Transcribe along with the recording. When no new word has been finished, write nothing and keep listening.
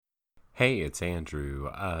Hey, it's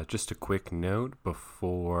Andrew. Just a quick note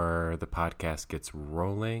before the podcast gets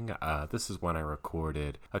rolling. This is one I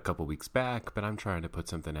recorded a couple weeks back, but I'm trying to put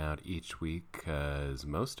something out each week because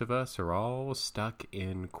most of us are all stuck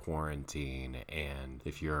in quarantine. And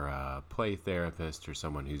if you're a play therapist or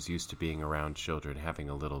someone who's used to being around children, having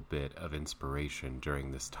a little bit of inspiration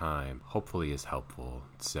during this time hopefully is helpful.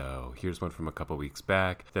 So here's one from a couple weeks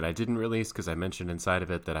back that I didn't release because I mentioned inside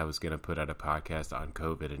of it that I was going to put out a podcast on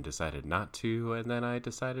COVID and decided not to, and then I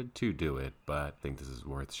decided to do it, but I think this is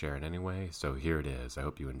worth sharing anyway, so here it is. I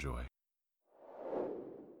hope you enjoy.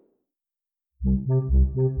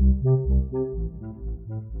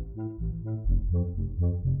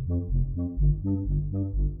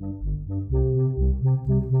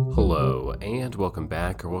 Hello, and welcome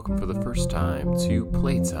back, or welcome for the first time, to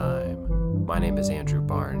Playtime. My name is Andrew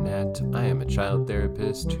Barnett. I am a child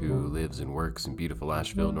therapist who lives and works in beautiful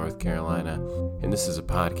Asheville, North Carolina, and this is a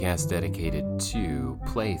podcast dedicated to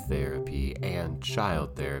play therapy and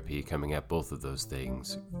child therapy, coming at both of those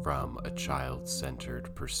things from a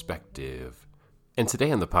child-centered perspective. And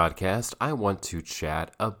today on the podcast, I want to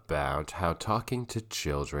chat about how talking to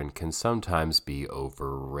children can sometimes be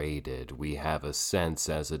overrated. We have a sense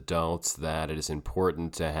as adults that it is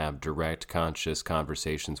important to have direct, conscious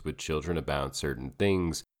conversations with children about certain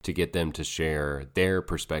things to get them to share their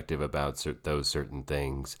perspective about those certain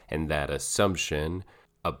things. And that assumption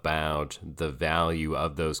about the value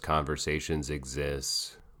of those conversations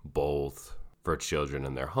exists both for children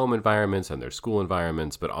in their home environments and their school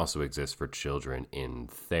environments, but also exists for children in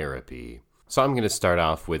therapy. So I'm going to start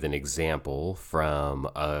off with an example from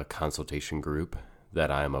a consultation group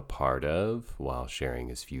that I'm a part of, while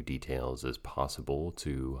sharing as few details as possible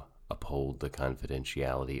to uphold the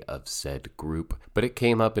confidentiality of said group. But it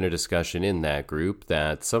came up in a discussion in that group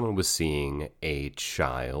that someone was seeing a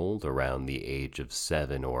child around the age of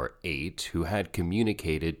 7 or 8 who had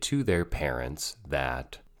communicated to their parents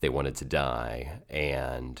that they wanted to die,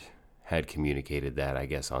 and had communicated that, I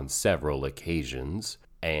guess, on several occasions.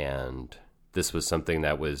 And this was something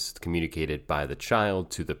that was communicated by the child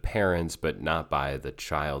to the parents, but not by the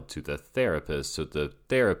child to the therapist. So the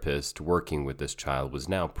therapist working with this child was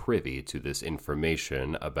now privy to this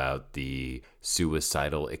information about the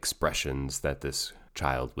suicidal expressions that this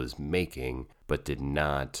child was making, but did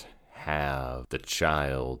not have the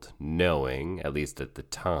child knowing, at least at the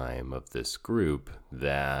time of this group,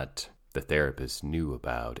 that the therapist knew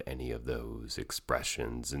about any of those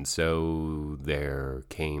expressions. And so there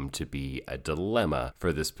came to be a dilemma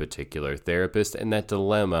for this particular therapist, and that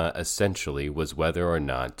dilemma essentially was whether or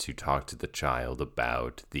not to talk to the child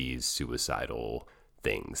about these suicidal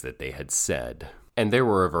things that they had said. And there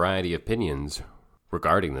were a variety of opinions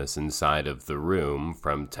regarding this inside of the room,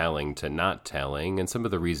 from telling to not telling, and some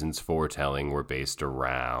of the reasons for telling were based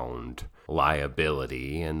around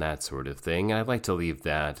liability and that sort of thing. And I'd like to leave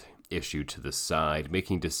that issue to the side.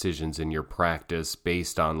 Making decisions in your practice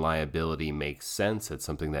based on liability makes sense. It's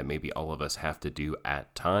something that maybe all of us have to do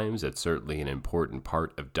at times. It's certainly an important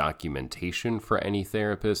part of documentation for any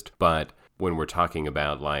therapist, but when we're talking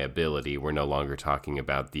about liability, we're no longer talking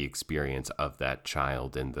about the experience of that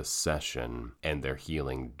child in the session and their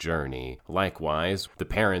healing journey. Likewise, the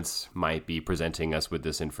parents might be presenting us with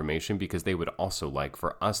this information because they would also like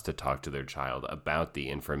for us to talk to their child about the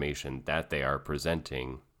information that they are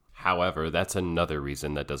presenting. However, that's another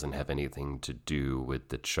reason that doesn't have anything to do with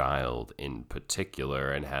the child in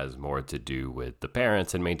particular, and has more to do with the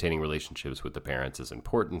parents, and maintaining relationships with the parents is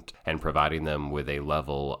important, and providing them with a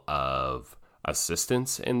level of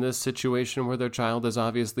assistance in this situation where their child is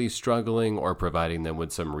obviously struggling, or providing them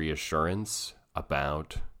with some reassurance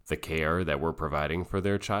about the care that we're providing for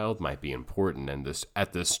their child might be important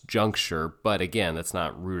at this juncture. But again, that's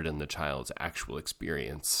not rooted in the child's actual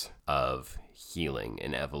experience of healing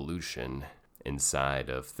and evolution inside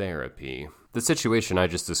of therapy. The situation I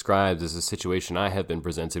just described is a situation I have been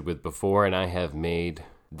presented with before, and I have made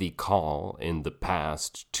the call in the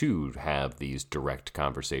past to have these direct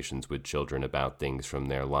conversations with children about things from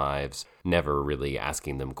their lives, never really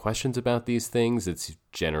asking them questions about these things. It's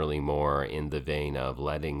generally more in the vein of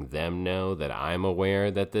letting them know that I'm aware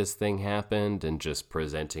that this thing happened, and just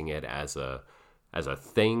presenting it as a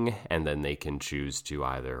thing, and then they can choose to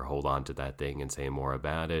either hold on to that thing and say more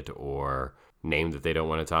about it, or name that they don't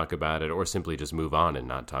want to talk about it, or simply just move on and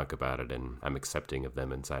not talk about it, and I'm accepting of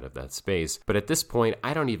them inside of that space. But at this point,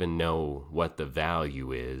 I don't even know what the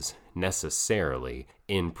value is necessarily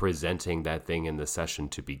in presenting that thing in the session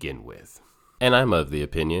to begin with. And I'm of the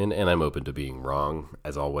opinion, and I'm open to being wrong,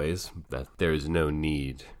 as always, that there is no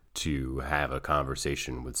need to have a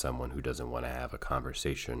conversation with someone who doesn't want to have a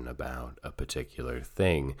conversation about a particular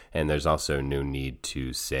thing. And there's also no need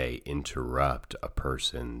to, say, interrupt a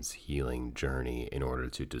person's healing journey in order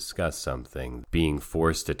to discuss something. Being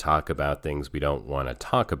forced to talk about things we don't want to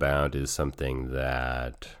talk about is something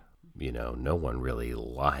that no one really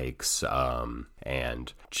likes.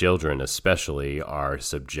 And children especially are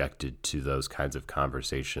subjected to those kinds of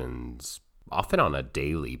conversations often on a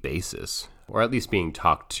daily basis, or at least being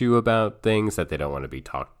talked to about things that they don't want to be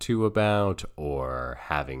talked to about, or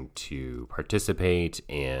having to participate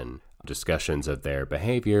in discussions of their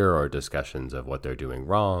behavior or discussions of what they're doing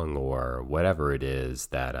wrong or whatever it is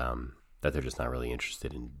that they're just not really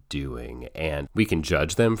interested in doing. And we can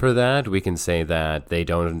judge them for that. We can say that they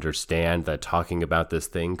don't understand that talking about this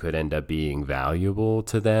thing could end up being valuable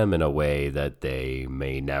to them in a way that they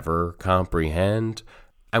may never comprehend.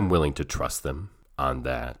 I'm willing to trust them on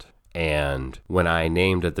that. And when I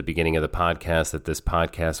named at the beginning of the podcast that this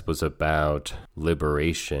podcast was about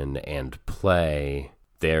liberation and play,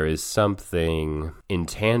 there is something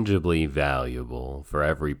intangibly valuable for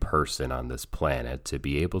every person on this planet to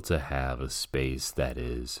be able to have a space that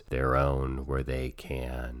is their own, where they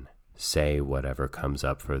can say whatever comes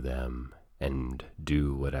up for them and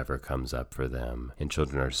do whatever comes up for them. And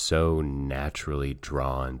children are so naturally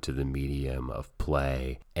drawn to the medium of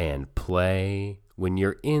play. And play, when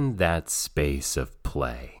you're in that space of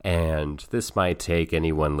play, and this might take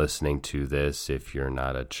anyone listening to this, if you're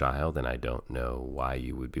not a child, and I don't know why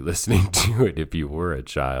you would be listening to it if you were a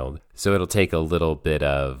child. So it'll take a little bit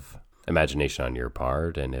of imagination on your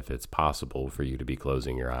part, and if it's possible for you to be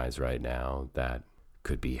closing your eyes right now, that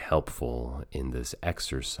could be helpful in this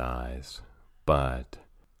exercise. But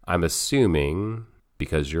I'm assuming,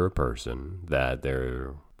 because you're a person, that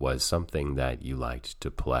there was something that you liked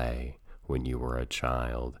to play when you were a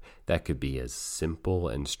child. That could be as simple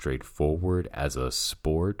and straightforward as a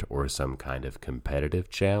sport or some kind of competitive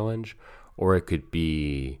challenge, or it could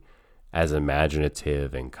be as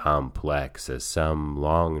imaginative and complex as some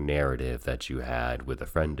long narrative that you had with a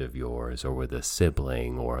friend of yours or with a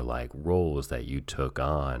sibling, or like roles that you took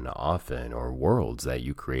on often, or worlds that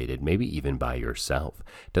you created, maybe even by yourself.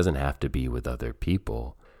 It doesn't have to be with other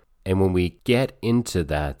people. And when we get into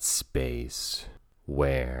that space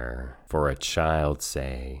where, for a child,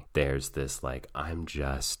 say, there's this like, I'm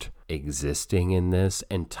just existing in this,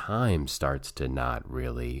 and time starts to not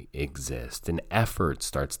really exist, and effort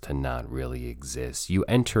starts to not really exist. You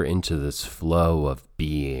enter into this flow of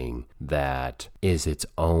being that is its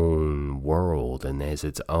own world and is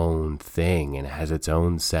its own thing and has its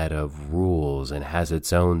own set of rules and has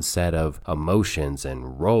its own set of emotions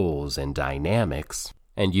and roles and dynamics.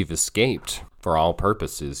 And you've escaped, for all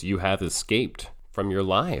purposes, you have escaped from your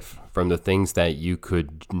life, from the things that you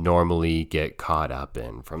could normally get caught up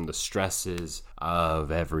in, from the stresses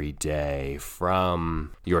of every day,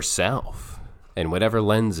 from yourself, and whatever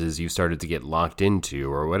lenses you started to get locked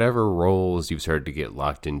into, or whatever roles you started to get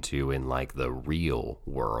locked into in like the real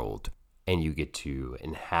world. And you get to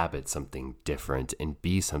inhabit something different and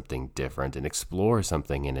be something different and explore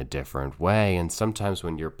something in a different way. And sometimes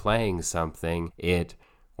when you're playing something,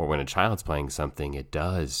 or when a child's playing something, it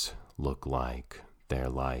does look like their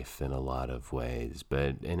life in a lot of ways,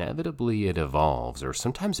 but inevitably it evolves, or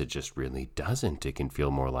sometimes it just really doesn't. It can feel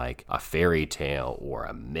more like a fairy tale or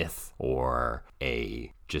a myth, or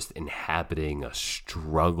just inhabiting a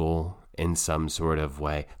struggle in some sort of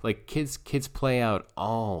way. Like kids play out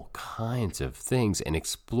all kinds of things and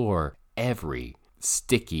explore every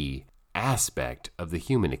sticky aspect of the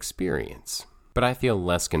human experience. But I feel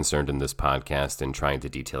less concerned in this podcast in trying to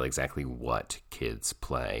detail exactly what kids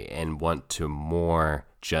play, and want to more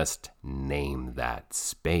just name that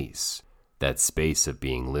space of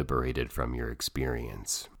being liberated from your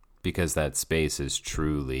experience. Because that space is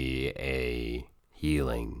truly a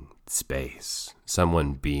healing space.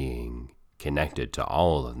 Someone being connected to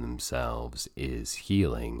all of themselves is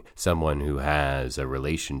healing. Someone who has a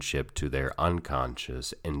relationship to their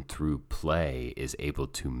unconscious and through play is able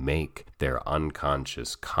to make their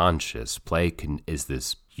unconscious conscious. Play is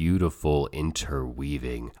this beautiful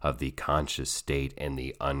interweaving of the conscious state and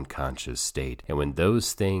the unconscious state. And when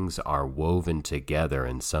those things are woven together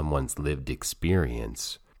in someone's lived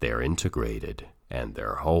experience, they're integrated and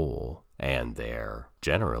they're whole. And they're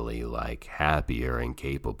generally like happier and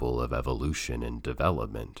capable of evolution and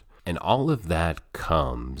development. And all of that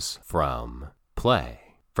comes from play,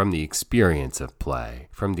 from the experience of play,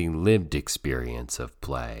 from the lived experience of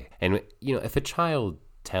play. And, if a child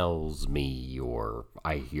tells me, or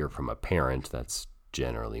I hear from a parent, that's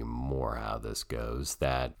generally more how this goes,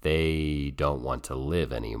 that they don't want to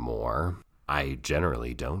live anymore, I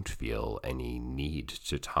generally don't feel any need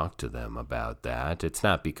to talk to them about that. It's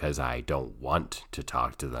not because I don't want to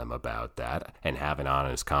talk to them about that and have an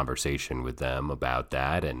honest conversation with them about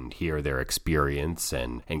that and hear their experience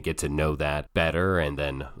and get to know that better. And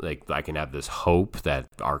then I can have this hope that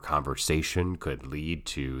our conversation could lead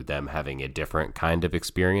to them having a different kind of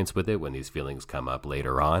experience with it when these feelings come up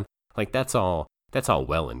later on. That's all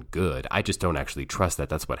well and good. I just don't actually trust that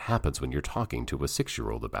that's what happens when you're talking to a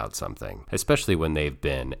 6-year-old about something, especially when they've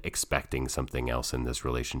been expecting something else in this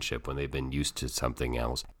relationship, when they've been used to something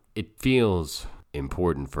else. It feels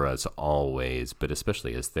important for us always, but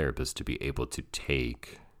especially as therapists, to be able to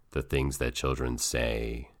take the things that children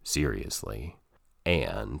say seriously.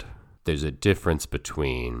 And there's a difference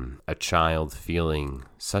between a child feeling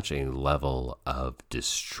such a level of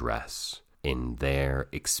distress in their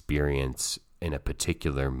experience in a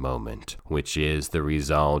particular moment, which is the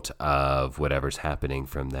result of whatever's happening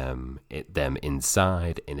from them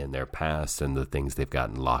inside and in their past and the things they've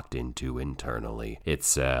gotten locked into internally.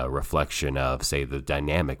 It's a reflection of, say, the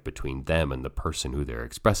dynamic between them and the person who they're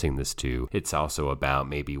expressing this to. It's also about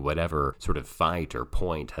maybe whatever sort of fight or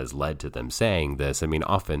point has led to them saying this. I mean,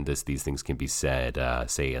 often these things can be said,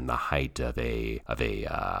 say, in the height of a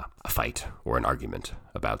fight or an argument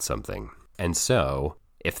about something. And so,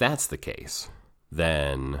 if that's the case,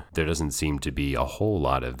 then there doesn't seem to be a whole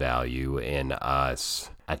lot of value in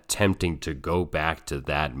us attempting to go back to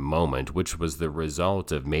that moment, which was the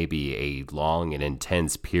result of maybe a long and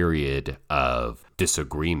intense period of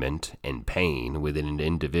disagreement and pain within an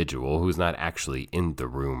individual who's not actually in the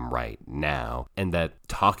room right now, and that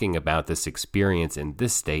talking about this experience in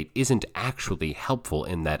this state isn't actually helpful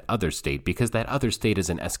in that other state, because that other state is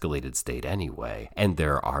an escalated state anyway. And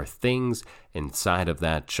there are things inside of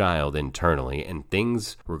that child internally and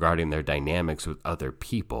things regarding their dynamics with other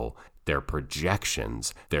people, their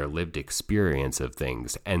projections, their lived experience of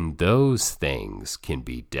things, and those things can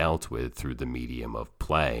be dealt with through the medium of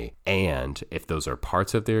play. And if those are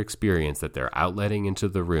parts of their experience that they're outletting into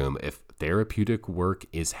the room, if therapeutic work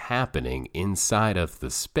is happening inside of the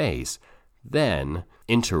space, then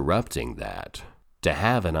interrupting that to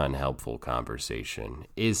have an unhelpful conversation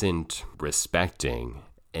isn't respecting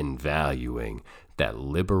and valuing that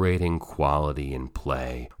liberating quality in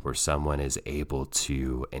play where someone is able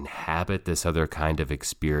to inhabit this other kind of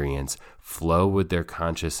experience, flow with their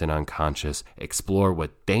conscious and unconscious, explore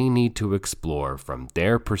what they need to explore from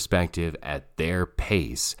their perspective at their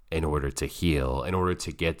pace in order to heal, in order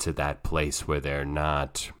to get to that place where they're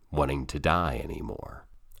not wanting to die anymore.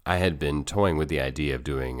 I had been toying with the idea of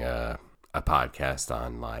doing a podcast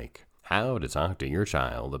on how to talk to your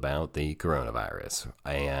child about the coronavirus,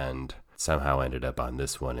 and somehow ended up on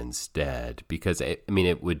this one instead, because it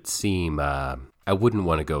would seem, I wouldn't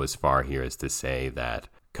want to go as far here as to say that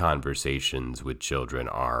conversations with children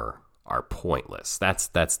are pointless.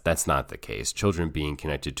 That's not the case. Children being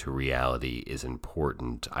connected to reality is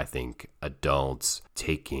important. I think adults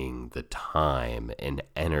taking the time and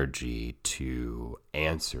energy to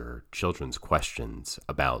answer children's questions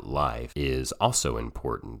about life is also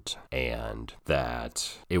important, and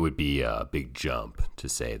that it would be a big jump to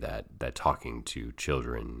say that talking to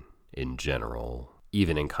children in general,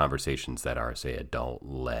 even in conversations that are, say,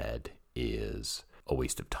 adult-led, is a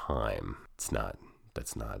waste of time.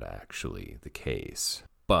 That's not actually the case.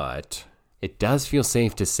 But it does feel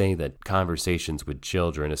safe to say that conversations with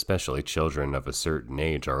children, especially children of a certain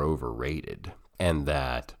age, are overrated, and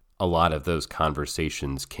that a lot of those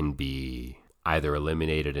conversations can be either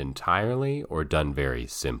eliminated entirely or done very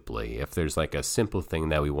simply. If there's a simple thing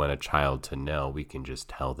that we want a child to know, we can just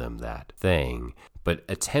tell them that thing. But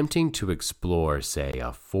attempting to explore, say,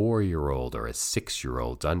 a 4-year-old or a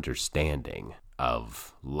 6-year-old's understanding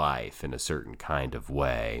of life in a certain kind of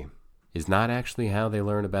way is not actually how they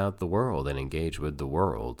learn about the world and engage with the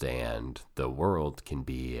world. And the world can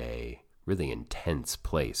be a really intense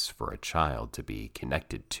place for a child to be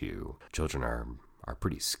connected to. Children are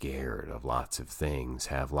pretty scared of lots of things,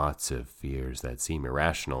 have lots of fears that seem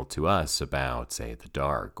irrational to us about, say, the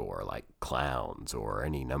dark or clowns or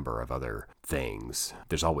any number of other things.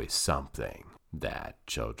 There's always something that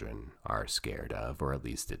children are scared of, or at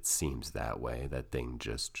least it seems that way. That thing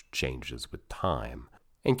just changes with time.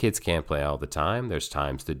 And kids can't play all the time. There's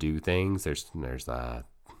times to do things. There's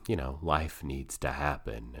life needs to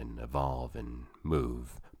happen and evolve and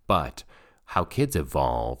move. But how kids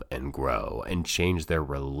evolve and grow and change their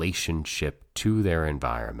relationship to their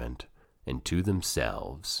environment and to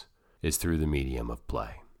themselves is through the medium of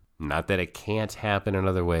play. Not that it can't happen in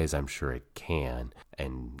other ways. I'm sure it can,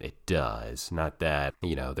 and it does. Not that,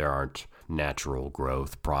 there aren't natural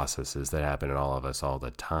growth processes that happen in all of us all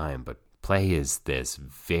the time, but Play is this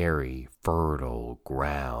very fertile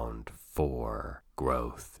ground for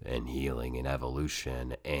growth and healing and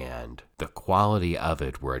evolution, and the quality of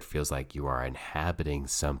it where it feels like you are inhabiting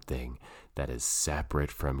something that is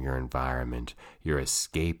separate from your environment. You're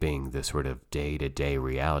escaping the sort of day-to-day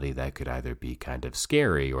reality that could either be kind of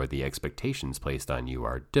scary or the expectations placed on you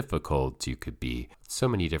are difficult. You could be so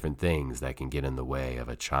many different things that can get in the way of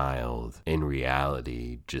a child in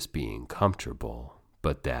reality just being comfortable.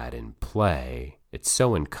 But that in play, it's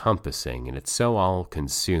so encompassing and it's so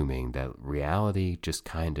all-consuming that reality just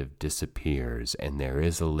kind of disappears, and there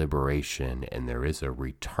is a liberation and there is a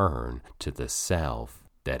return to the self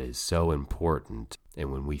that is so important.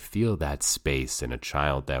 And when we feel that space in a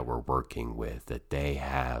child that we're working with, that they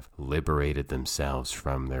have liberated themselves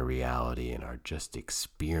from their reality and are just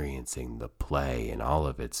experiencing the play and all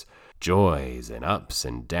of its joys and ups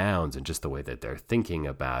and downs and just the way that they're thinking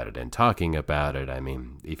about it and talking about it. I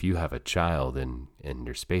mean, if you have a child in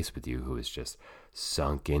your space with you who is just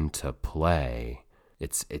sunk into play,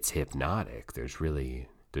 it's hypnotic. There's really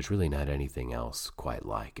not anything else quite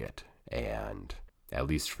like it. And at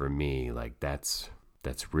least for me, like that's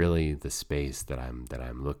really the space that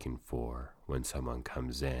I'm looking for when someone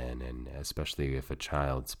comes in, and especially if a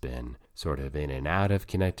child's been sort of in and out of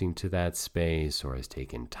connecting to that space or has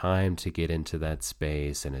taken time to get into that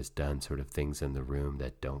space and has done sort of things in the room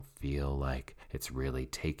that don't feel like it's really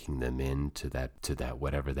taking them into that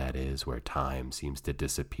whatever that is, where time seems to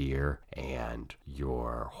disappear and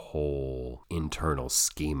your whole internal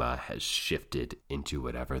schema has shifted into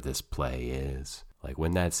whatever this play is. Like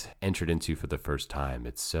when that's entered into for the first time,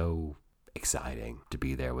 it's so exciting to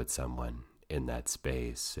be there with someone in that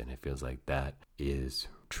space. And it feels like that is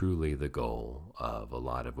truly the goal of a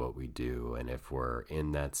lot of what we do. And if we're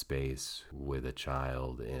in that space with a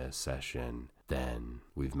child in a session, then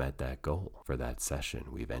we've met that goal for that session.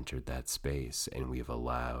 We've entered that space and we've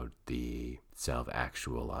allowed the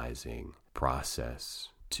self-actualizing process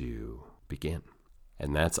to begin.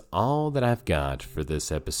 And that's all that I've got for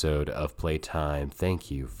this episode of Playtime. Thank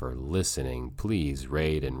you for listening. Please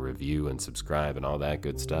rate and review and subscribe and all that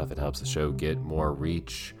good stuff. It helps the show get more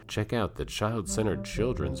reach. Check out the child-centered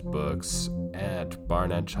children's books at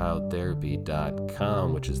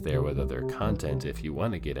barnettchildtherapy.com, which is there with other content. If you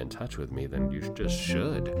want to get in touch with me, then you just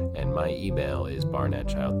should. And my email is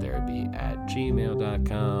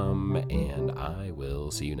barnettchildtherapy@gmail.com. And I will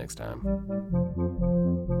see you next time.